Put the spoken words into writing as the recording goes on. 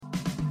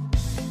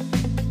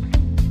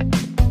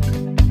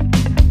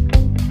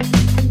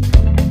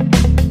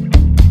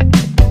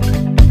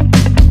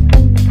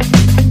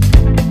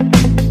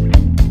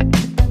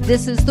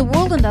This is the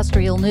World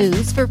Industrial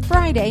News for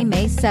Friday,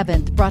 May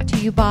 7th, brought to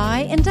you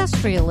by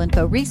Industrial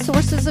Info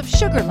Resources of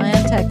Sugar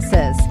Land,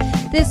 Texas.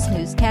 This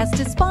newscast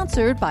is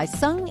sponsored by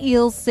Sung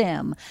Il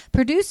Sim,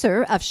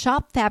 producer of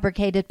shop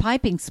fabricated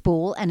piping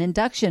spool and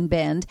induction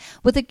bend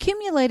with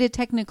accumulated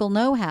technical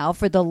know-how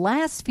for the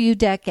last few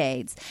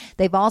decades.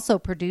 They've also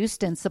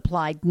produced and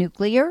supplied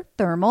nuclear,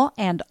 thermal,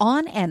 and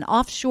on and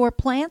offshore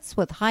plants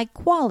with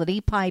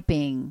high-quality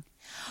piping.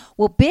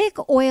 Well, big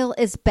oil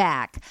is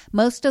back.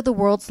 Most of the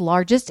world's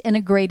largest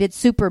integrated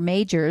super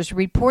majors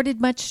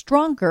reported much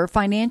stronger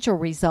financial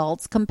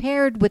results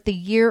compared with the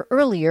year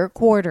earlier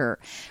quarter.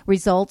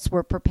 Results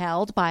were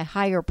propelled by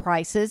higher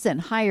prices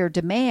and higher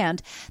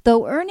demand,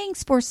 though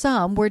earnings for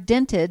some were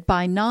dented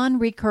by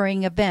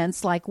non-recurring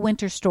events like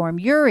Winter Storm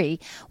Uri,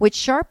 which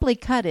sharply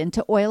cut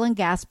into oil and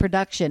gas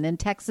production in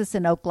Texas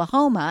and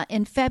Oklahoma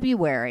in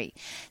February.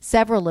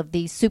 Several of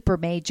these super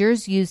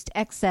majors used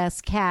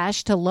excess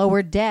cash to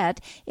lower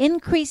debt,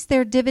 increase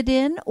their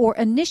dividend, or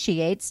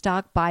initiate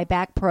stock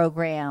buyback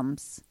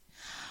programs.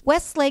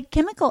 Westlake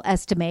Chemical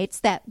estimates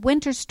that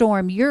Winter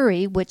Storm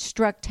Uri, which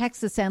struck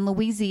Texas and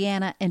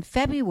Louisiana in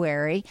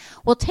February,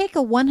 will take a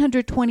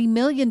 $120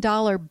 million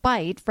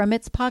bite from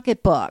its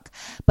pocketbook.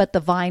 But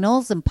the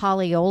Vinyls and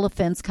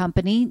Polyolefins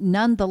Company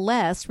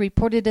nonetheless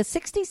reported a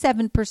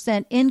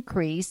 67%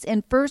 increase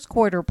in first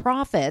quarter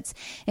profits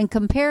in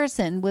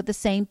comparison with the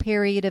same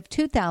period of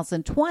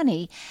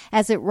 2020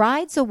 as it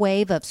rides a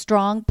wave of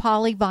strong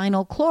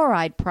polyvinyl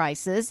chloride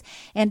prices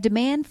and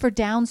demand for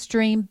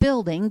downstream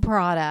building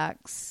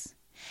products.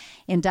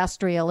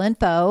 Industrial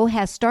Info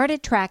has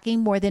started tracking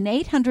more than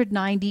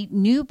 890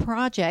 new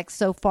projects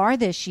so far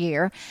this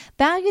year,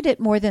 valued at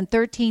more than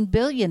 $13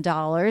 billion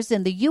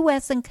in the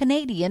U.S. and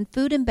Canadian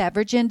food and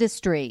beverage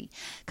industry.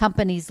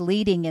 Companies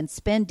leading in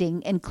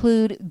spending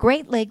include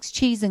Great Lakes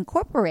Cheese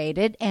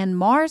Incorporated and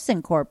Mars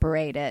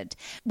Incorporated.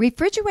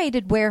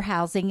 Refrigerated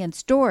warehousing and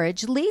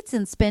storage leads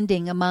in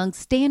spending among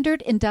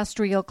standard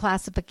industrial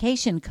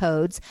classification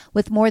codes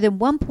with more than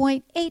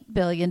 $1.8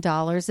 billion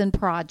in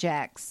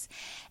projects.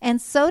 And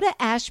soda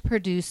ash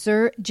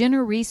producer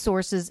CINR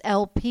Resources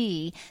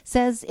LP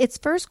says its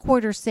first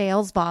quarter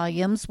sales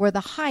volumes were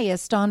the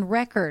highest on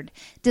record,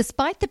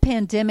 despite the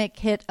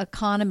pandemic-hit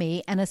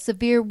economy and a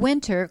severe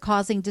winter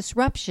causing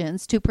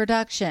disruptions to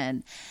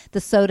production.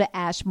 The soda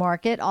ash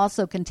market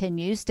also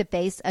continues to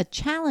face a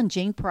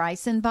challenging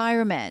price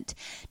environment.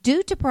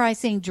 Due to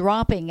pricing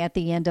dropping at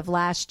the end of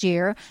last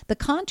year, the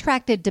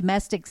contracted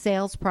domestic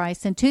sales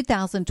price in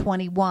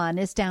 2021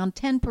 is down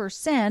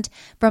 10%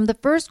 from the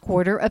first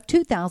quarter of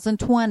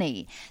 2020.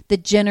 The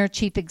CINR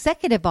chief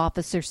executive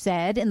officer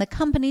said in the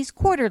company's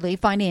quarterly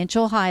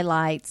financial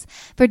highlights.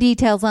 For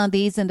details on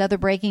these and other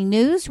breaking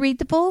news, read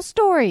the full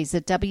stories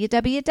at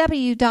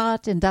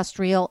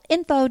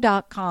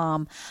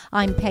www.industrialinfo.com.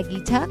 I'm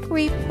Peggy Tuck,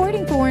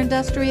 reporting for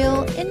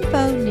Industrial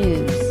Info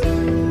News.